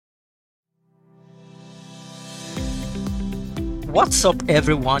What's up,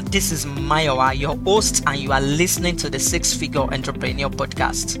 everyone? This is Mayowa, your host, and you are listening to the Six Figure Entrepreneur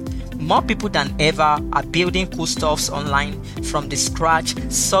Podcast. More people than ever are building cool stuffs online from the scratch,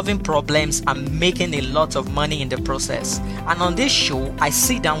 solving problems, and making a lot of money in the process. And on this show, I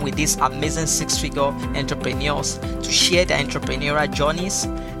sit down with these amazing six-figure entrepreneurs to share their entrepreneurial journeys,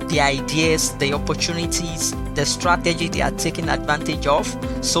 the ideas, the opportunities, the strategy they are taking advantage of,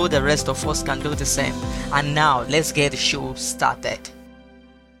 so the rest of us can do the same. And now, let's get the show started.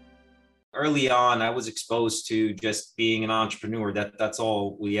 Early on, I was exposed to just being an entrepreneur. That's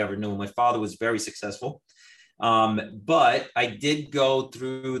all we ever knew. My father was very successful, but I did go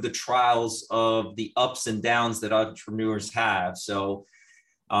through the trials of the ups and downs that entrepreneurs have. So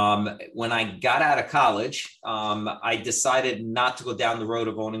when I got out of college, I decided not to go down the road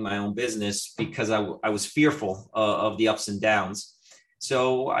of owning my own business because I was fearful of the ups and downs.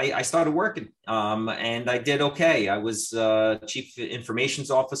 So I started working and I did okay. I was chief information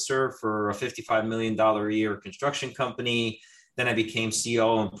officer for a $55 million a year construction company. Then I became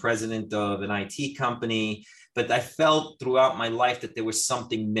CEO and president of an IT company. But I felt throughout my life that there was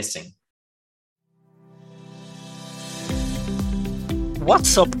something missing.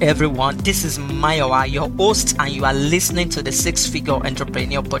 What's up, everyone? This is Mayowa, your host, and you are listening to the Six Figure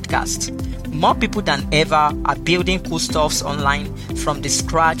Entrepreneur Podcast. More people than ever are building cool stuffs online from the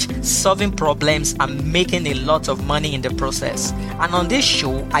scratch, solving problems, and making a lot of money in the process. And on this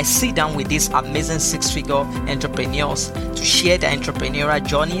show, I sit down with these amazing six-figure entrepreneurs to share their entrepreneurial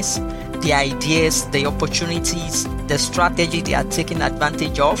journeys, the ideas, the opportunities, the strategy they are taking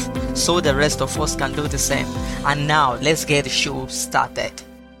advantage of, so the rest of us can do the same. And now, let's get the show started.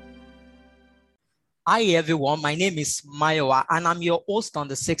 Hi everyone, my name is Mayowa and I'm your host on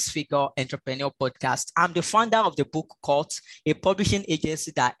the Six Figure Entrepreneur Podcast. I'm the founder of the book Cult, a publishing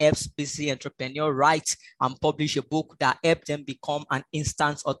agency that helps busy entrepreneurs write and publish a book that helps them become an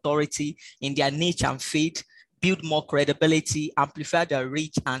instant authority in their niche and field, build more credibility, amplify their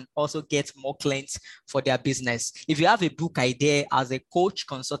reach, and also get more clients for their business. If you have a book idea as a coach,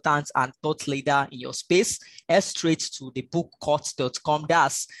 consultant, and thought leader in your space, head straight to thebookcot.com.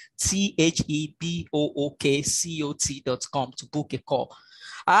 That's thebookcot.com to book a call.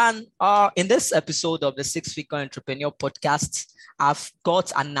 And in this episode of the Six Figure Entrepreneur Podcast, I've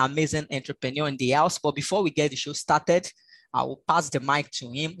got an amazing entrepreneur in the house. But before we get the show started, I will pass the mic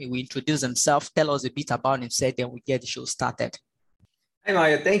to him. He will introduce himself, tell us a bit about himself, then we get the show started. Hi,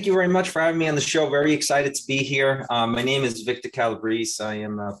 Maya. Thank you very much for having me on the show. Very excited to be here. My name is Victor Calabrese. I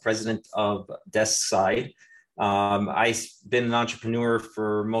am president of Desk Side. I've been an entrepreneur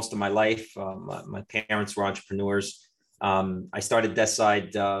for most of my life. My parents were entrepreneurs. I started Desk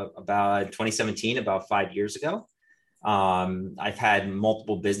Side about 2017, about 5 years ago. I've had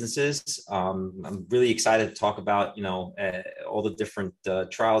multiple businesses. I'm really excited to talk about, all the different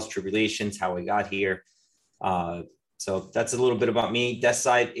trials, tribulations, how I got here. So that's a little bit about me.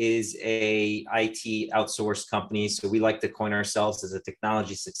 Deskside is a IT outsourced company. So we like to coin ourselves as a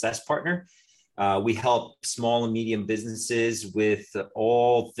technology success partner. We help small and medium businesses with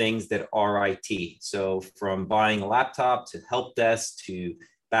all things that are IT. So from buying a laptop to help desk to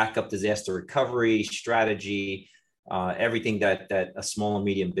backup disaster recovery strategy, everything that a small and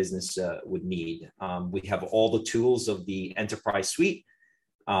medium business would need. We have all the tools of the enterprise suite,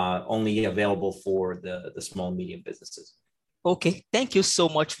 only available for the small and medium businesses. Okay, thank you so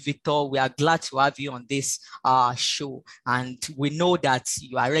much, Victor. We are glad to have you on this show. And we know that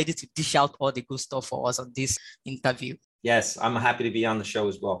you are ready to dish out all the good stuff for us on this interview. Yes, I'm happy to be on the show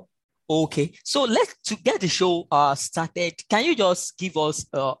as well. Okay, so to get the show started, can you just give us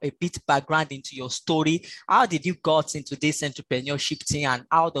a bit background into your story? How did you got into this entrepreneurship thing and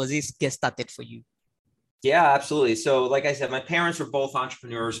how does this get started for you? Yeah, absolutely. So like I said, my parents were both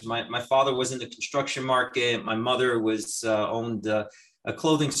entrepreneurs. My father was in the construction market. My mother was owned a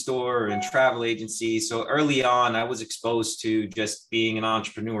clothing store and travel agency. So early on, I was exposed to just being an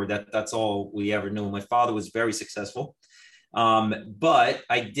entrepreneur. That's all we ever knew. My father was very successful. But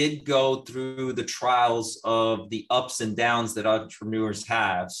I did go through the trials of the ups and downs that entrepreneurs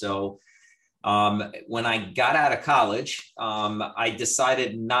have. So when I got out of college, I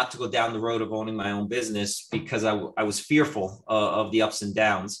decided not to go down the road of owning my own business because I was fearful of the ups and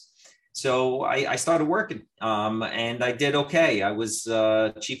downs. So I started working and I did okay. I was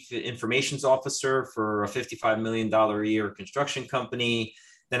chief information officer for a $55 million a year construction company.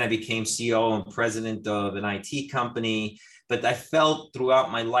 Then I became CEO and president of an IT company. But I felt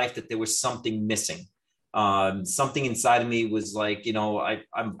throughout my life that there was something missing. Something inside of me was like,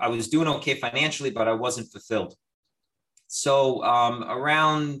 I was doing okay financially, but I wasn't fulfilled. So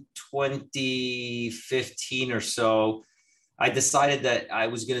around 2015 or so, I decided that I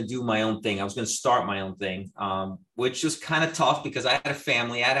was going to do my own thing. I was going to start my own thing, which was kind of tough because I had a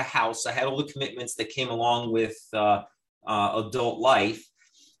family, I had a house, I had all the commitments that came along with adult life.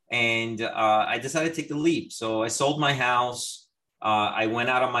 And I decided to take the leap. So I sold my house. I went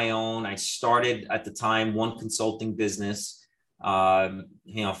out on my own. I started at the time one consulting business.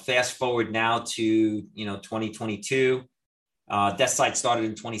 Fast forward now to 2022. Desk started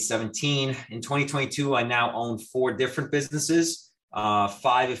in 2017. In 2022, I now own 4 different businesses,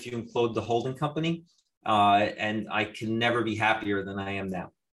 5 if you include the holding company. And I can never be happier than I am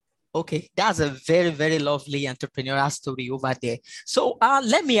now. Okay, that's a very, very lovely entrepreneurial story over there. So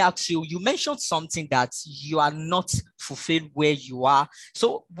let me ask you, you mentioned something that you are not fulfilled where you are.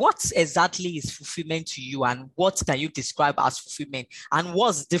 So what exactly is fulfillment to you, and what can you describe as fulfillment? And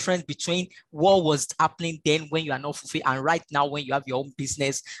what's the difference between what was happening then when you are not fulfilled and right now when you have your own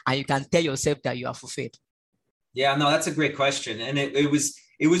business and you can tell yourself that you are fulfilled? Yeah, no, that's a great question. And it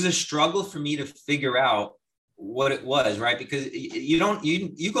was a struggle for me to figure out what it was, right? Because you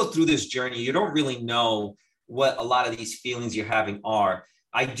go through this journey, you don't really know what a lot of these feelings you're having are.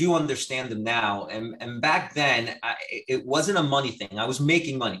 I do understand them now, and back then it wasn't a money thing. I was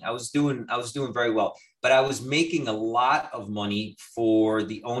making money. I was doing very well, but I was making a lot of money for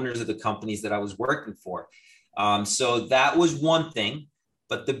the owners of the companies that I was working for. So that was one thing.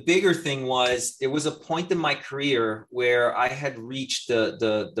 But the bigger thing was there was a point in my career where I had reached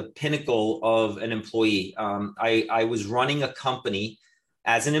the pinnacle of an employee. I was running a company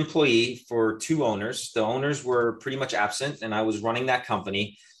as an employee for 2 owners. The owners were pretty much absent, and I was running that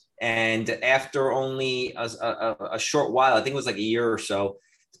company. And after only a short while, I think it was like a year or so,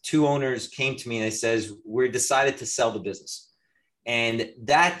 2 owners came to me and they says, "We decided to sell the business." And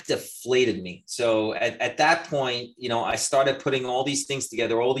that deflated me. So at that point, I started putting all these things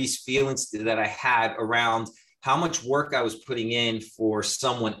together, all these feelings that I had around how much work I was putting in for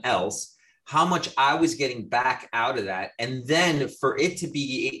someone else, how much I was getting back out of that. And then for it to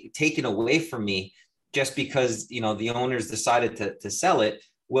be taken away from me just because, the owners decided to sell it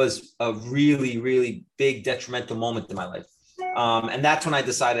was a really, really big detrimental moment in my life. And that's when I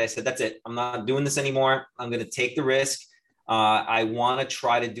decided, I said, that's it. I'm not doing this anymore. I'm going to take the risk. I want to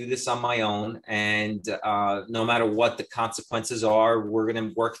try to do this on my own, and no matter what the consequences are, we're going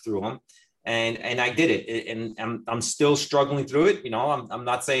to work through them. And I did it, and I'm still struggling through it. I'm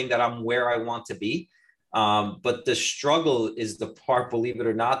not saying that I'm where I want to be, but the struggle is the part, believe it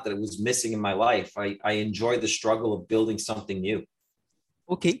or not, that it was missing in my life. I enjoy the struggle of building something new.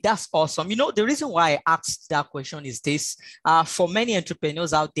 Okay, that's awesome. The reason why I asked that question is this: for many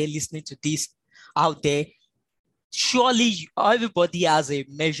entrepreneurs out there listening to this out there, surely everybody has a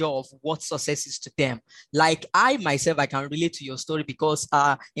measure of what success is to them. Like I myself, I can relate to your story because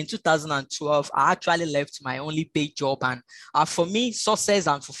in 2012, I actually left my only paid job. And for me, success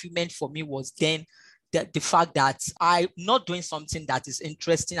and fulfillment for me was then the fact that I'm not doing something that is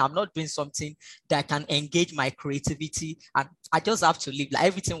interesting. I'm not doing something that can engage my creativity. And I just have to live. Like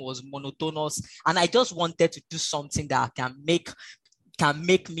everything was monotonous. And I just wanted to do something that can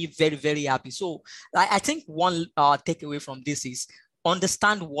make me very, very happy. So I think one takeaway from this is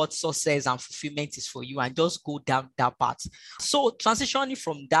understand what success and fulfillment is for you and just go down that path. So transitioning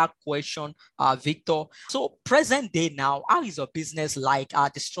from that question, Victor, so present day now, how is your business like,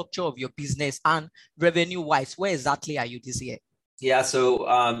 the structure of your business and revenue wise, where exactly are you this year? Yeah. So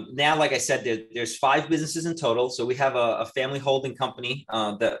now, like I said, there's 5 businesses in total. So we have a family holding company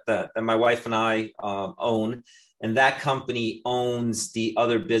that my wife and I own. And that company owns the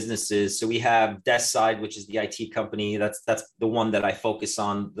other businesses. So we have Desk, which is the IT company. That's the one that I focus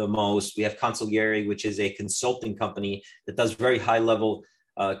on the most. We have Consigliere, which is a consulting company that does very high level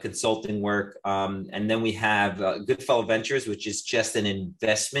consulting work. And then we have Goodfellow Ventures, which is just an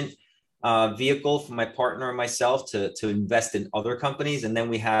investment vehicle for my partner and myself to invest in other companies. And then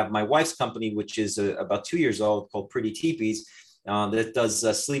we have my wife's company, which is about 2 years old, called Pretty Teepees. That does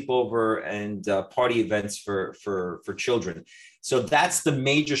sleepover and party events for children. So that's the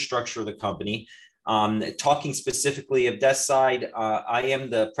major structure of the company. Talking specifically of Desk, I am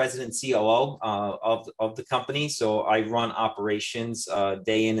the president COO of the company. So I run operations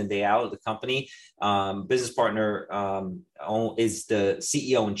day in and day out of the company. Business partner is the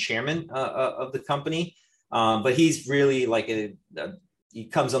CEO and chairman of the company. But he's really like he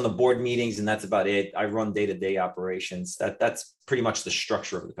comes on the board meetings and that's about it. I run day-to-day operations. That's pretty much the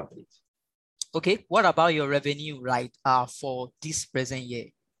structure of the company. Okay. What about your revenue, right, for this present year?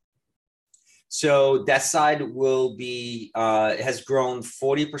 So that side will be, has grown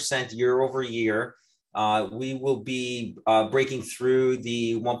 40% year over year. We will be breaking through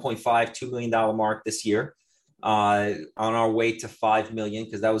the $1.5–2 million mark this year. on our way to 5 million,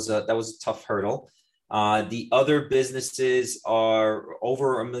 because that was a tough hurdle. The other businesses are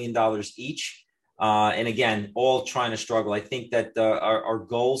over $1 million each. And again, all trying to struggle. I think that our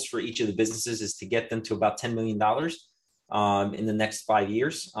goals for each of the businesses is to get them to about $10 million in the next 5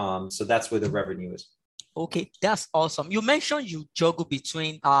 years. So that's where the revenue is. Okay, that's awesome. You mentioned you juggle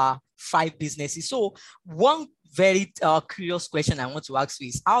between 5 businesses. So one very curious question I want to ask you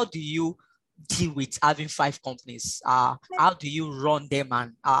is, how do you deal with having 5 companies? How do you run them?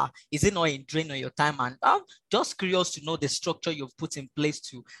 And is it not a drain on your time? And I'm just curious to know the structure you've put in place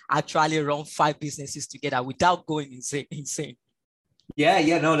to actually run 5 businesses together without going insane.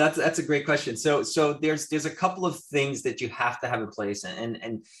 Yeah, no, that's a great question. So there's a couple of things that you have to have in place,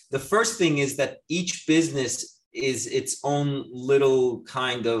 and the first thing is that each business is its own little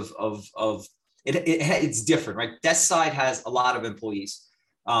kind of it's different, right? Desk Side has a lot of employees.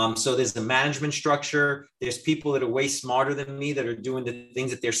 So there's the management structure. There's people that are way smarter than me that are doing the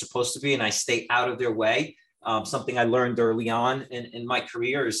things that they're supposed to be, and I stay out of their way. Something I learned early on in my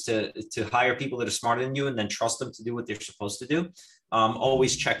career is to hire people that are smarter than you and then trust them to do what they're supposed to do.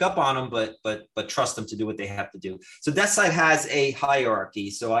 Always check up on them, but trust them to do what they have to do. So that side has a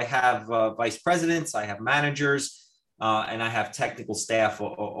hierarchy. So I have vice presidents, I have managers, and I have technical staff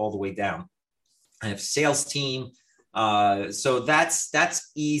all the way down. I have sales team. So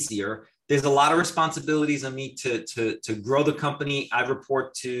that's easier. There's a lot of responsibilities on me to grow the company. I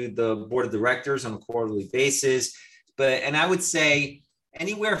report to the board of directors on a quarterly basis, and I would say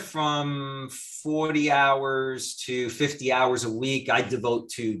anywhere from 40 hours to 50 hours a week I devote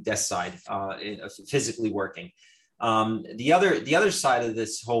to Desk Side, physically working. The other side of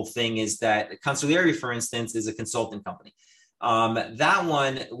this whole thing is that Consigliere, for instance, is a consulting company. That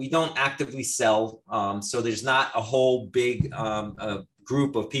one we don't actively sell, so there's not a whole big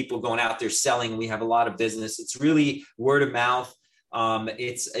group of people going out there selling. We have a lot of business. It's really word of mouth.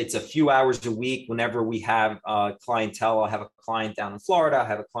 It's a few hours a week whenever we have clientele. I have a client down in Florida. I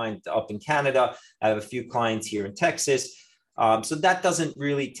have a client up in Canada. I have a few clients here in Texas. So that doesn't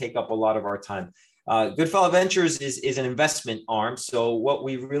really take up a lot of our time. Goodfellow Ventures is an investment arm. So what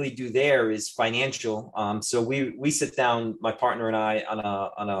we really do there is financial. So we sit down, my partner and I,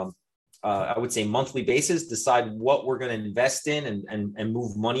 on a I would say monthly basis, decide what we're going to invest in and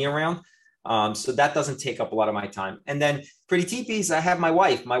move money around. So that doesn't take up a lot of my time. And then Pretty Teepees, I have my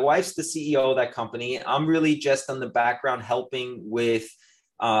wife. My wife's the CEO of that company. I'm really just on the background helping with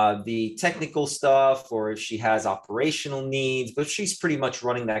the technical stuff, or if she has operational needs, but she's pretty much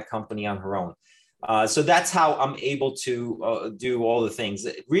running that company on her own. So that's how I'm able to do all the things.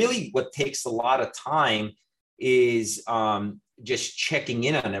 Really, what takes a lot of time is just checking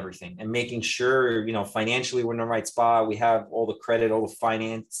in on everything and making sure, financially we're in the right spot. We have all the credit, all the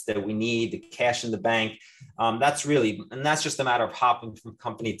finance that we need, the cash in the bank. That's just a matter of hopping from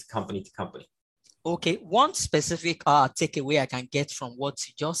company to company to company. Okay, one specific takeaway I can get from what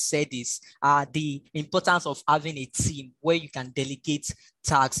you just said is the importance of having a team where you can delegate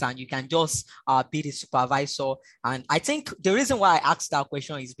tasks and you can just be the supervisor. And I think the reason why I asked that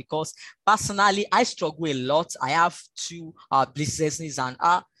question is because personally, I struggle a lot. I have 2 businesses, and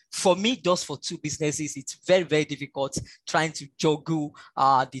for me, just for 2 businesses, it's very, very difficult trying to juggle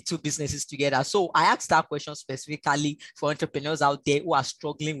the 2 businesses together. So I asked that question specifically for entrepreneurs out there who are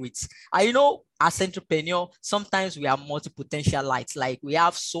struggling with, as entrepreneur, sometimes we are multi-potentialites. Like we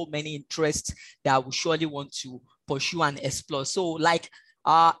have so many interests that we surely want to pursue and explore. So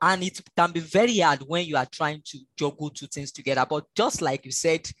and it can be very hard when you are trying to juggle 2 things together. But just like you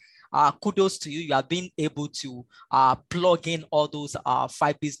said, kudos to you. You have been able to plug in all those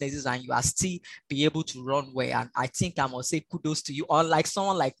 5 businesses and you are still be able to run well. And I think I must say kudos to you, unlike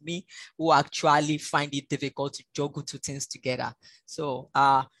someone like me who actually find it difficult to juggle 2 things together. So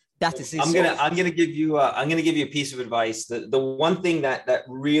that is it. I'm gonna give you a piece of advice. The one thing that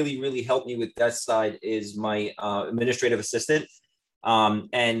really helped me with that side is my administrative assistant.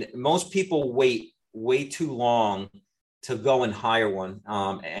 And most people wait way too long to go and hire one.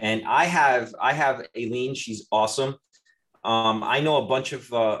 And I have Aileen. She's awesome. I know a bunch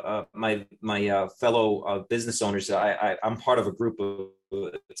of my fellow business owners. I'm part of a group of,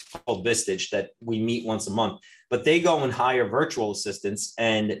 it's called Vistage, that we meet once a month, but they go and hire virtual assistants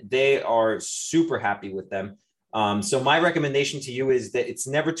and they are super happy with them. So my recommendation to you is that it's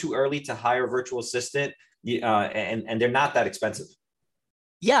never too early to hire a virtual assistant, and they're not that expensive.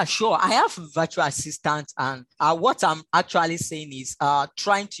 Yeah, sure. I have a virtual assistant, and what I'm actually saying is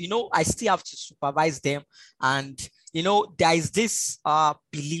trying to, I still have to supervise them. And, there is this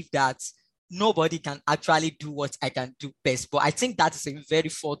belief that nobody can actually do what I can do best. But I think that is a very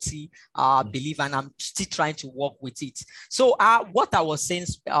faulty belief, and I'm still trying to work with it. So what I was saying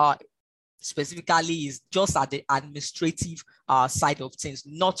specifically is just at the administrative side of things,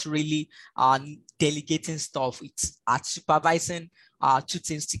 not really delegating stuff. It's at supervising two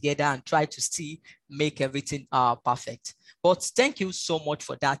things together and try to still make everything perfect. But thank you so much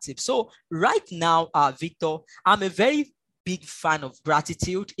for that tip. So right now, Victor, I'm a very big fan of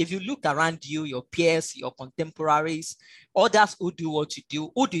gratitude. If you look around you, your peers, your contemporaries, others who do what you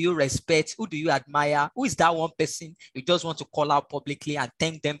do, who do you respect? Who do you admire? Who is that one person you just want to call out publicly and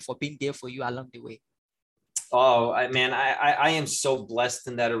thank them for being there for you along the way? Oh, I am so blessed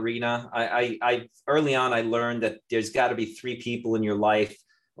in that arena. I early on, I learned that there's got to be three people in your life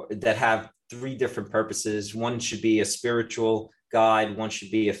that have three different purposes. One should be a spiritual guide, one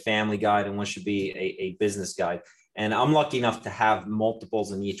should be a family guide, and one should be a business guide. And I'm lucky enough to have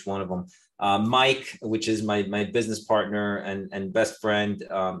multiples in each one of them. Mike, which is my business partner and best friend,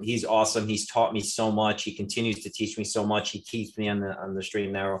 he's awesome. He's taught me so much. He continues to teach me so much. He keeps me on the straight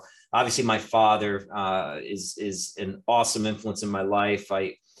and narrow. Obviously, my father is an awesome influence in my life.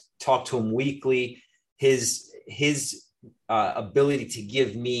 I talk to him weekly. His ability to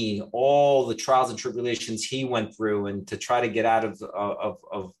give me all the trials and tribulations he went through, and to try to get out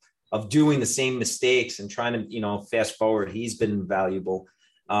of doing the same mistakes and trying to, fast forward, he's been invaluable.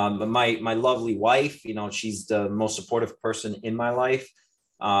 But my lovely wife, she's the most supportive person in my life.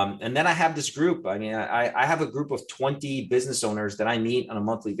 And then I have this group. I mean, I have a group of 20 business owners that I meet on a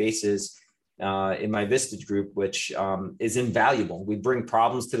monthly basis in my Vistage group, which is invaluable. We bring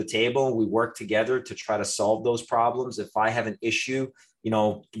problems to the table. We work together to try to solve those problems. If I have an issue,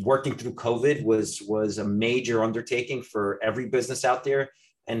 working through COVID was a major undertaking for every business out there.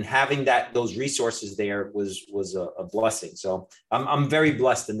 And having those resources there was a blessing. So I'm very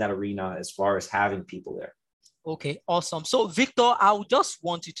blessed in that arena as far as having people there. Okay, awesome. So Victor, I would just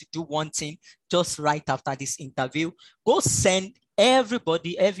want you to do one thing just right after this interview. Go send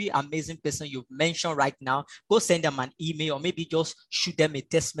everybody, every amazing person you've mentioned right now, go send them an email or maybe just shoot them a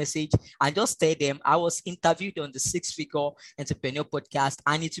text message and just tell them I was interviewed on the Six Figure Entrepreneur Podcast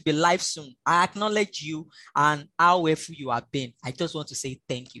and it will be live soon. I acknowledge you and how wonderful you have been. I just want to say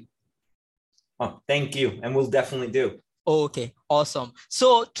thank you. Oh, thank you. And we'll definitely do. Okay, awesome.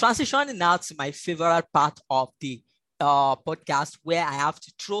 So transitioning now to my favorite part of the podcast, where I have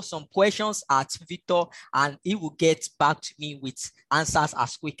to throw some questions at Victor and he will get back to me with answers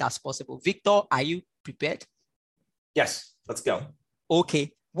as quick as possible. Victor, are you prepared? Yes, let's go.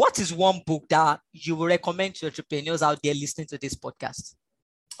 Okay. What is one book that you will recommend to entrepreneurs out there listening to this podcast?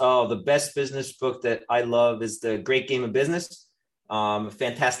 Oh, the best business book that I love is The Great Game of Business.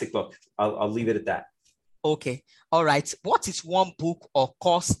 Fantastic book. I'll leave it at that. Okay. All right. What is one book or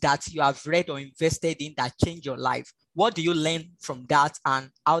course that you have read or invested in that changed your life? What do you learn from that and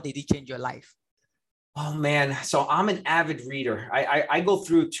how did it change your life? Oh, man. So I'm an avid reader. I go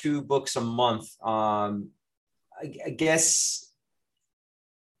through 2 books a month. I guess,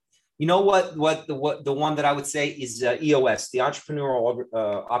 what the one that I would say is EOS, the Entrepreneurial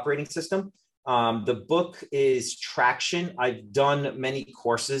Operating System. The book is Traction. I've done many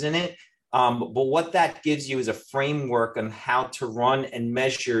courses in it. But what that gives you is a framework on how to run and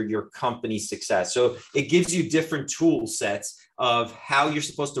measure your company's success. So it gives you different tool sets of how you're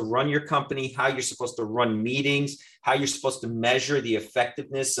supposed to run your company, how you're supposed to run meetings, how you're supposed to measure the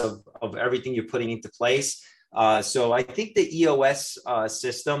effectiveness of everything you're putting into place. So I think the EOS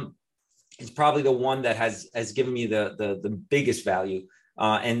system is probably the one that has given me the biggest value.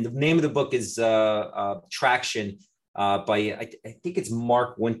 And the name of the book is Traction. By I think it's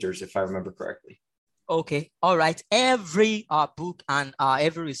Mark Winters, if I remember correctly. Okay, all right. Every book and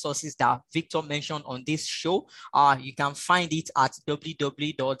every resources that Victor mentioned on this show, you can find it at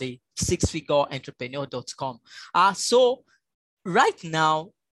www.thesixfigureentrepreneur.com. So right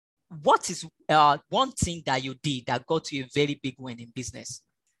now, what is one thing that you did that got you a very big win in business?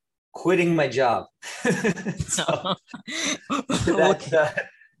 Quitting my job. So, okay.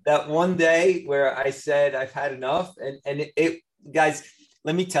 That one day where I said I've had enough, and it guys,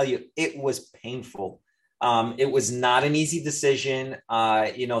 let me tell you, it was painful. It was not an easy decision.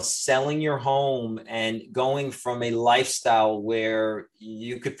 Selling your home and going from a lifestyle where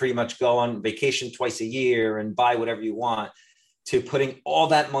you could pretty much go on vacation twice a year and buy whatever you want, to putting all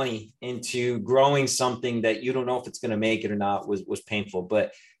that money into growing something that you don't know if it's going to make it or not was painful.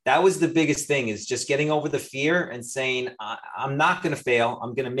 But that was the biggest thing, is just getting over the fear and saying, I'm not going to fail.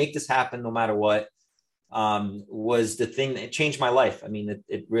 I'm going to make this happen no matter what, was the thing that changed my life. I mean,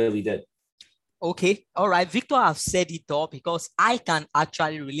 it really did. Okay. All right. Victor have said it all because I can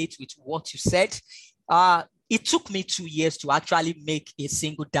actually relate with what you said. It took me 2 years to actually make a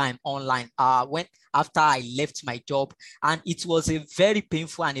single dime online. When after I left my job, and it was a very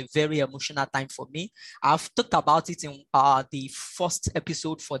painful and a very emotional time for me. I've talked about it in the first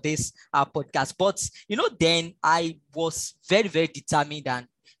episode for this podcast. But then I was very, very determined, and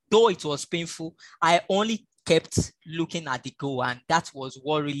though it was painful, I only kept looking at the goal, and that was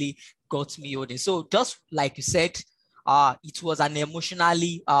what really got me on it. So just like you said, it was an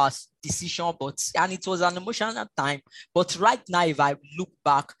emotionally decision, and it was an emotional time. But right now, if I look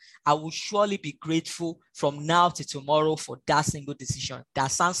back, I will surely be grateful from now to tomorrow for that single decision. That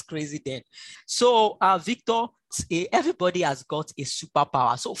sounds crazy then. So, Victor, everybody has got a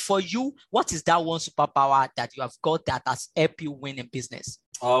superpower. So for you, what is that one superpower that you have got that has helped you win in business?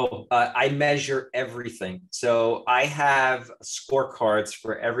 Oh, I measure everything. So I have scorecards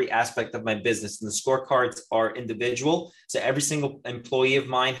for every aspect of my business, and the scorecards are individual. So every single employee of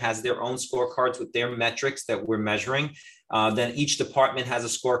mine has their own scorecards with their metrics that we're measuring. Then each department has a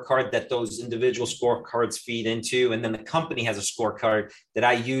scorecard that those individual scorecards feed into. And then the company has a scorecard that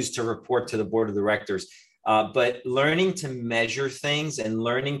I use to report to the board of directors. But learning to measure things and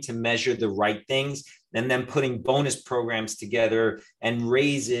learning to measure the right things, and then putting bonus programs together and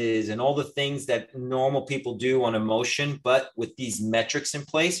raises and all the things that normal people do on emotion, but with these metrics in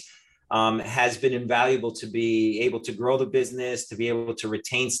place, has been invaluable to be able to grow the business, to be able to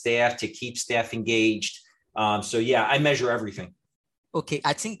retain staff, to keep staff engaged. So yeah, I measure everything. Okay,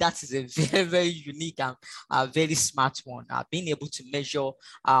 I think that is a very, very unique and very smart one. Being able to measure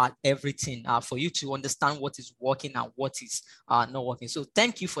everything for you to understand what is working and what is not working. So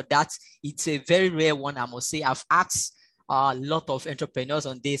thank you for that. It's a very rare one, I must say. I've asked a lot of entrepreneurs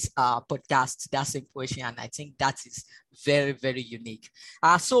on this podcast that same question, and I think that is very, very unique.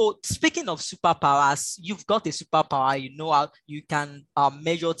 So speaking of superpowers, you've got a superpower. You know how you can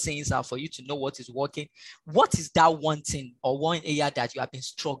measure things for you to know what is working. What is that one thing or one area that you have been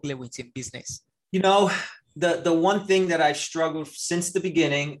struggling with in business? You know, the one thing that I've struggled since the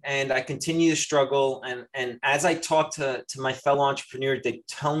beginning, and I continue to struggle, and as I talk to my fellow entrepreneurs, they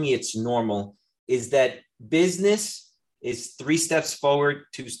tell me it's normal, is that business is 3 steps forward,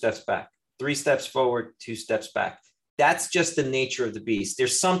 2 steps back, 3 steps forward, 2 steps back. That's just the nature of the beast.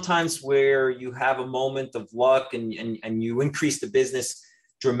 There's sometimes where you have a moment of luck and you increase the business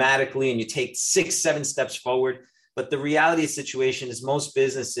dramatically and you take 6, 7 steps forward. But the reality of the situation is most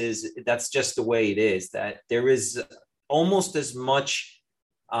businesses, that's just the way it is, that there is almost as much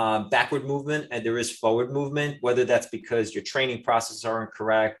backward movement and there is forward movement, whether that's because your training processes aren't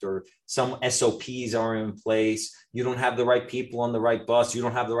correct or some SOPs aren't in place, you don't have the right people on the right bus, you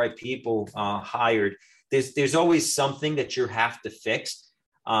don't have the right people hired. There's always something that you have to fix.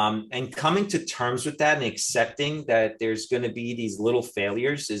 And coming to terms with that and accepting that there's going to be these little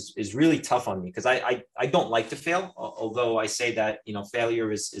failures is really tough on me, because I don't like to fail, although I say that,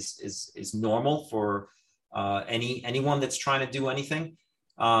 failure is normal for anyone that's trying to do anything.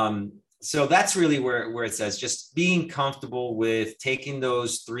 So that's really where it says just being comfortable with taking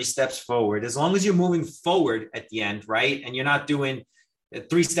those 3 steps forward, as long as you're moving forward at the end, right? And you're not doing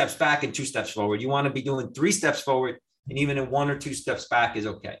 3 steps back and 2 steps forward. You want to be doing 3 steps forward, and even in 1 or 2 steps back is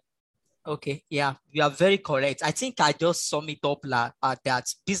okay. Okay, yeah, you are very correct. I think I just sum it up that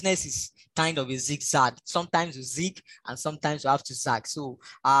business is kind of a zigzag. Sometimes you zig and sometimes you have to zag. So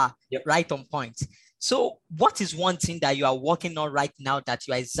yep. Right on point. So what is one thing that you are working on right now that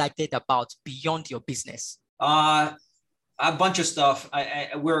you are excited about beyond your business? A bunch of stuff.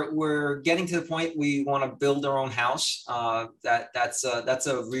 We're getting to the point we want to build our own house. That's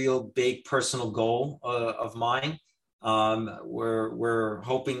a real big personal goal of mine. We're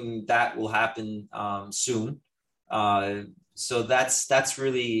hoping that will happen soon. So that's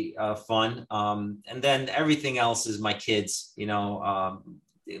really fun. And then everything else is my kids,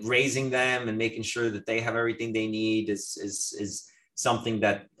 raising them and making sure that they have everything they need is something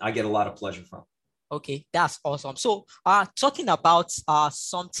that I get a lot of pleasure from. Okay, that's awesome. So talking about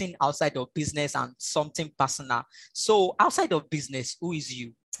something outside of business and something personal. So outside of business, who is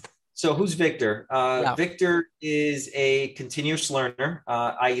you? So who's Victor? Yeah. Victor is a continuous learner.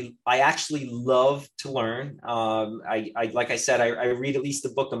 I actually love to learn. Like I said, I read at least a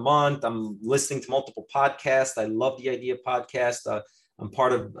book a month. I'm listening to multiple podcasts. I love the idea of podcasts. I'm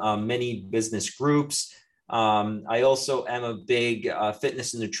part of many business groups. I also am a big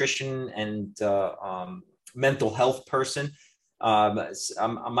fitness and nutrition and mental health person.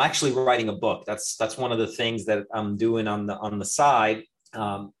 I'm actually writing a book. That's one of the things that I'm doing on the side.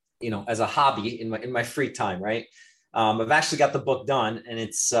 As a hobby in my free time, right? I've actually got the book done, and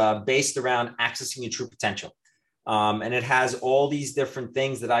it's based around accessing your true potential. And it has all these different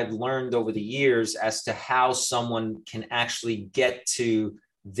things that I've learned over the years as to how someone can actually get to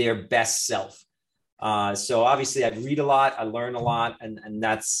their best self. So obviously I read a lot, I learn a lot, and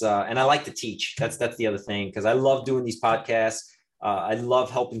that's and I like to teach. That's the other thing, because I love doing these podcasts. I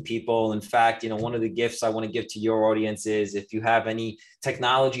love helping people. In fact, one of the gifts I want to give to your audience is, if you have any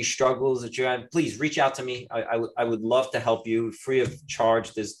technology struggles that you have, please reach out to me. I would love to help you free of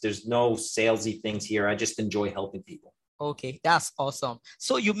charge. There's no salesy things here. I just enjoy helping people. Okay, that's awesome.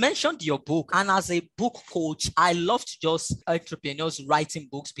 So you mentioned your book, and as a book coach, I love to just entrepreneurs writing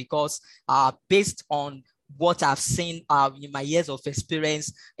books because based on what I've seen in my years of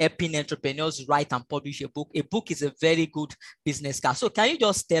experience helping entrepreneurs write and publish a book is a very good business card. So can you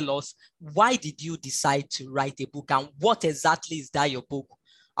just tell us, why did you decide to write a book, and what exactly is that your book?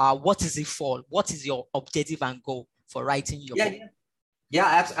 What is it for? What is your objective and goal for writing your book?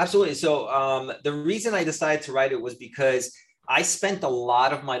 Yeah, absolutely. So the reason I decided to write it was because I spent a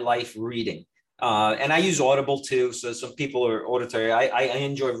lot of my life reading. And I use Audible too. So some people are auditory. I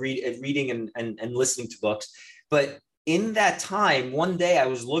enjoy reading and listening to books. But in that time, one day I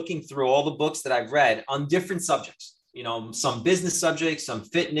was looking through all the books that I've read on different subjects, some business subjects, some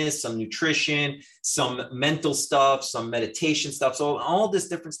fitness, some nutrition, some mental stuff, some meditation stuff. So all this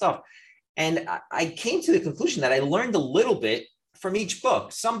different stuff. And I came to the conclusion that I learned a little bit from each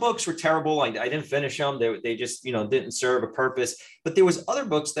book. Some books were terrible. I didn't finish them. They just, didn't serve a purpose. But there was other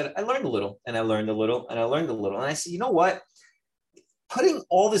books that I learned a little, and I learned a little, and I learned a little. And I said, you know what? Putting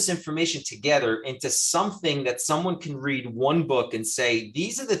all this information together into something that someone can read one book and say,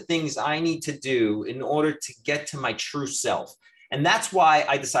 these are the things I need to do in order to get to my true self. And that's why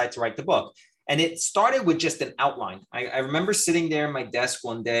I decided to write the book. And it started with just an outline. I remember sitting there at my desk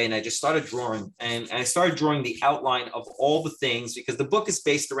one day, and I just started drawing. And I started drawing the outline of all the things, because the book is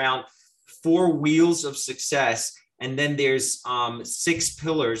based around 4 wheels of success. And then there's 6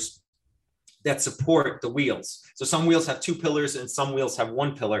 pillars that support the wheels. So some wheels have 2 pillars and some wheels have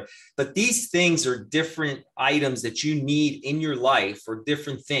 1 pillar. But these things are different items that you need in your life for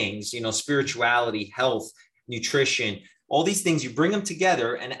different things, spirituality, health, nutrition. All these things, you bring them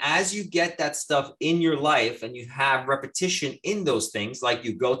together. And as you get that stuff in your life and you have repetition in those things, like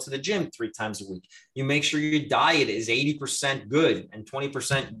you go to the gym 3 times a week, you make sure your diet is 80% good and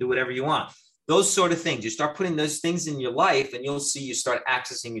 20% do whatever you want. Those sort of things, you start putting those things in your life, and you'll see you start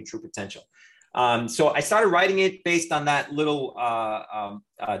accessing your true potential. So I started writing it based on that little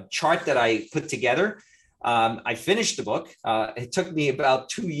chart that I put together. I finished the book. It took me about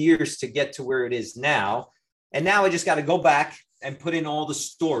 2 years to get to where it is now. And now I just got to go back and put in all the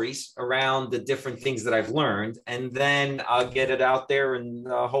stories around the different things that I've learned, and then I'll get it out there and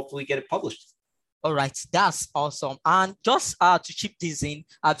hopefully get it published. All right, that's awesome. And just to chip this in,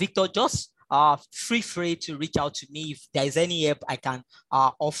 Victor, just feel free to reach out to me if there is any help I can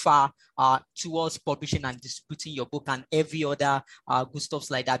offer towards publishing and distributing your book and every other good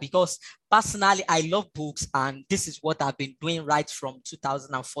stuff like that. Because personally, I love books, and this is what I've been doing right from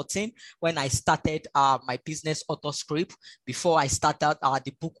 2014 when I started my business AutoScript. Before I started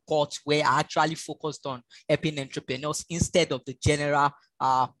the book course, where I actually focused on helping entrepreneurs instead of the general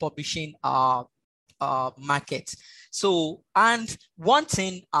publishing market. So, and one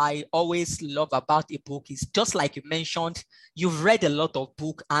thing I always love about a book is, just like you mentioned, you've read a lot of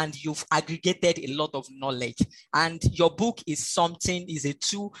books and you've aggregated a lot of knowledge, and your book is a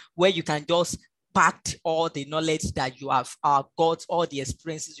tool where you can just pack all the knowledge that you have got, all the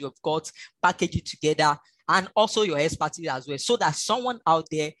experiences you have got, package it together, and also your expertise as well, so that someone out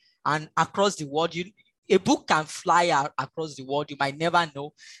there and across the world, a book can fly out across the world, you might never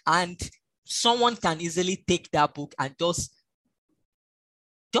know, and someone can easily take that book and just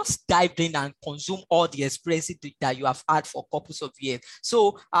dive in and consume all the experiences that you have had for couples of years.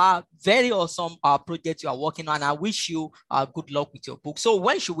 So very awesome project you are working on. I wish you good luck with your book. So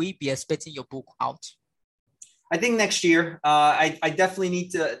when should we be expecting your book out? I think next year. I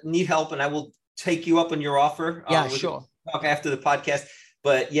definitely need help, and I will take you up on your offer. Yeah, sure. Talk after the podcast.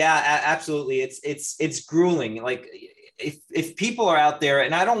 But yeah, absolutely. It's grueling. Like if people are out there,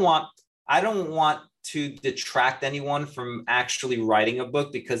 and I don't want to detract anyone from actually writing a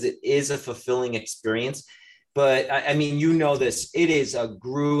book, because it is a fulfilling experience. But I mean, this, it is a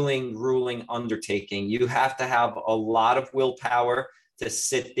grueling undertaking. You have to have a lot of willpower to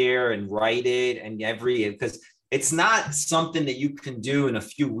sit there and write it, and because it's not something that you can do in a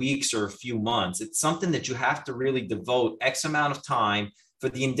few weeks or a few months. It's something that you have to really devote X amount of time for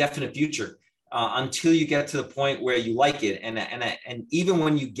the indefinite future. until you get to the point where you like it. And even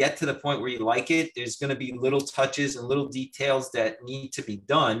when you get to the point where you like it, there's going to be little touches and little details that need to be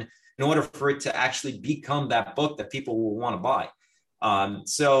done in order for it to actually become that book that people will want to buy.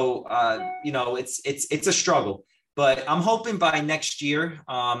 It's a struggle, but I'm hoping by next year,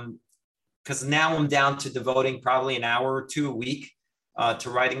 because now I'm down to devoting probably an hour or two a week to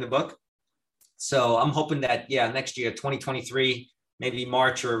writing the book. So I'm hoping that, next year, 2023, maybe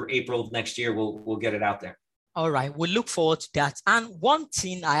March or April of next year, we'll get it out there. All right. We look forward to that. And one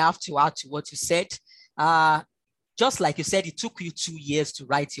thing I have to add to what you said, just like you said, it took you 2 years to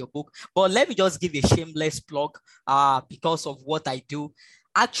write your book. But let me just give a shameless plug because of what I do.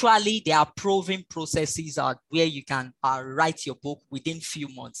 Actually, there are proven processes where you can write your book within few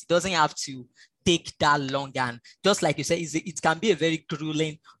months. It doesn't have to take that long, and just like you said, it can be a very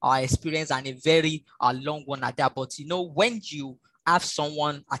grueling experience and a very long one at that. But when you have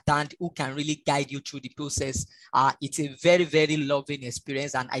someone at hand who can really guide you through the process, it's a very, very loving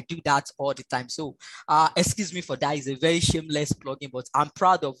experience, and I do that all the time. So excuse me for that. It's a very shameless plugging, but I'm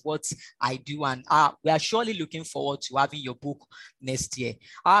proud of what I do, and we are surely looking forward to having your book next year.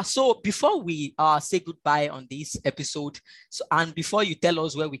 So before we say goodbye on this episode, and before you tell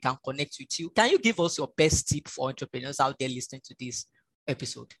us where we can connect with you, can you give us your best tip for entrepreneurs out there listening to this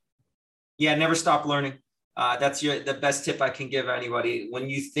episode? Yeah, never stop learning. That's the best tip I can give anybody. When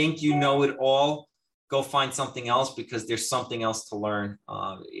you think you know it all, go find something else, because there's something else to learn.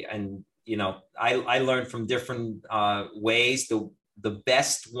 I learned from different ways. The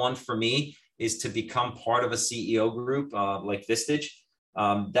best one for me is to become part of a CEO group like Vistage.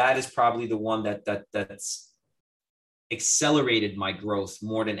 That is probably the one that's accelerated my growth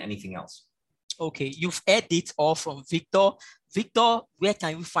more than anything else. Okay, you've heard it all from Victor. Victor, where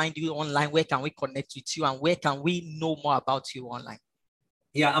can we find you online? Where can we connect with you? And where can we know more about you online?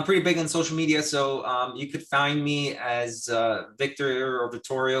 Yeah, I'm pretty big on social media. So you could find me as Victor or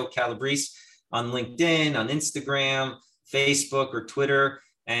Vittorio Calabrese on LinkedIn, on Instagram, Facebook, or Twitter.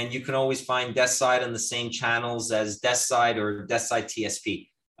 And you can always find Deskside on the same channels as Deskside or Deskside TSP.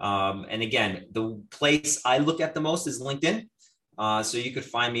 And again, the place I look at the most is LinkedIn. So you could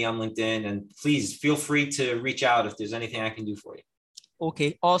find me on LinkedIn, and please feel free to reach out if there's anything I can do for you.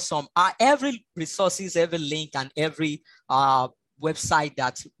 Okay, awesome. Every resources, every link, and every website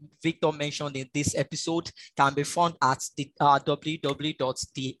that Victor mentioned in this episode can be found at the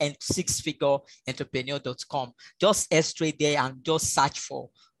www.the6figureentrepreneur.com. Just head straight there and just search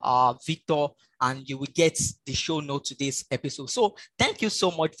for Victor, and you will get the show notes to this episode. So thank you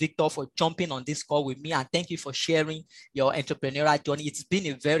so much, Victor, for jumping on this call with me, and thank you for sharing your entrepreneurial journey. It's been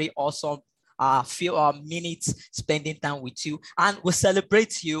a very awesome few minutes spending time with you, and we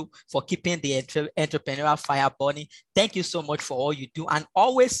celebrate you for keeping the entrepreneurial fire burning. Thank you so much for all you do, and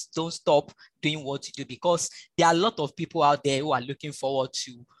always don't stop doing what you do, because there are a lot of people out there who are looking forward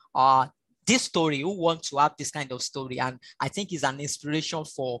to this story, who want to have this kind of story, and I think it's an inspiration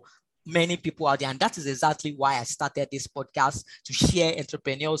for many people out there. And that is exactly why I started this podcast, to share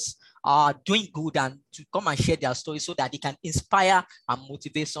entrepreneurs doing good and to come and share their story, so that they can inspire and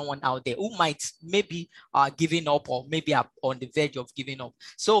motivate someone out there who might maybe giving up, or maybe are on the verge of giving up.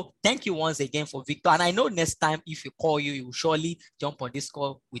 So thank you once again for Victor. And I know next time if you call you will surely jump on this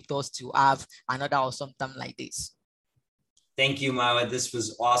call with us to have another awesome time like this. Thank you, Mala. This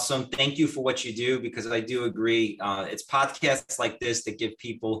was awesome. Thank you for what you do, because I do agree. It's podcasts like this that give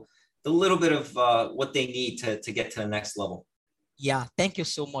people the little bit of what they need to get to the next level. Yeah, thank you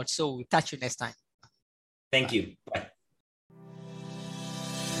so much. So we'll catch you next time. Thank you. Bye.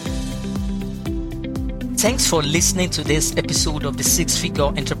 Thanks for listening to this episode of the Six Figure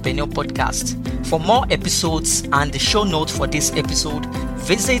Entrepreneur Podcast. For more episodes and the show notes for this episode,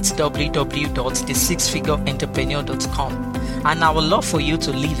 visit www.the6figureentrepreneur.com. And I would love for you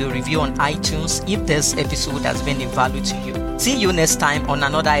to leave a review on iTunes if this episode has been of value to you. See you next time on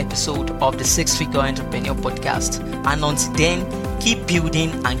another episode of the Six Figure Entrepreneur Podcast. And until then, keep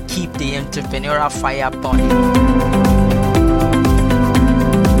building and keep the entrepreneurial fire burning.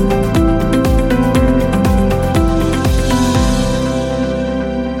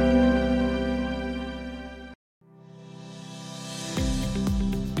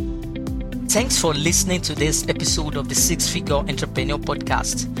 Thanks for listening to this episode of the Six Figure Entrepreneur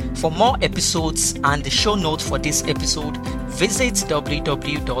Podcast. For more episodes and the show notes for this episode, visit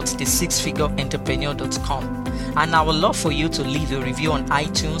www.the6figureentrepreneur.com. And I would love for you to leave a review on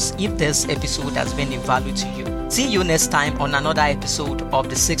iTunes if this episode has been of value to you. See you next time on another episode of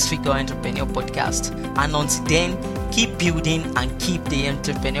the Six Figure Entrepreneur Podcast. And until then, keep building and keep the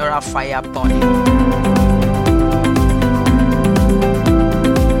entrepreneurial fire burning.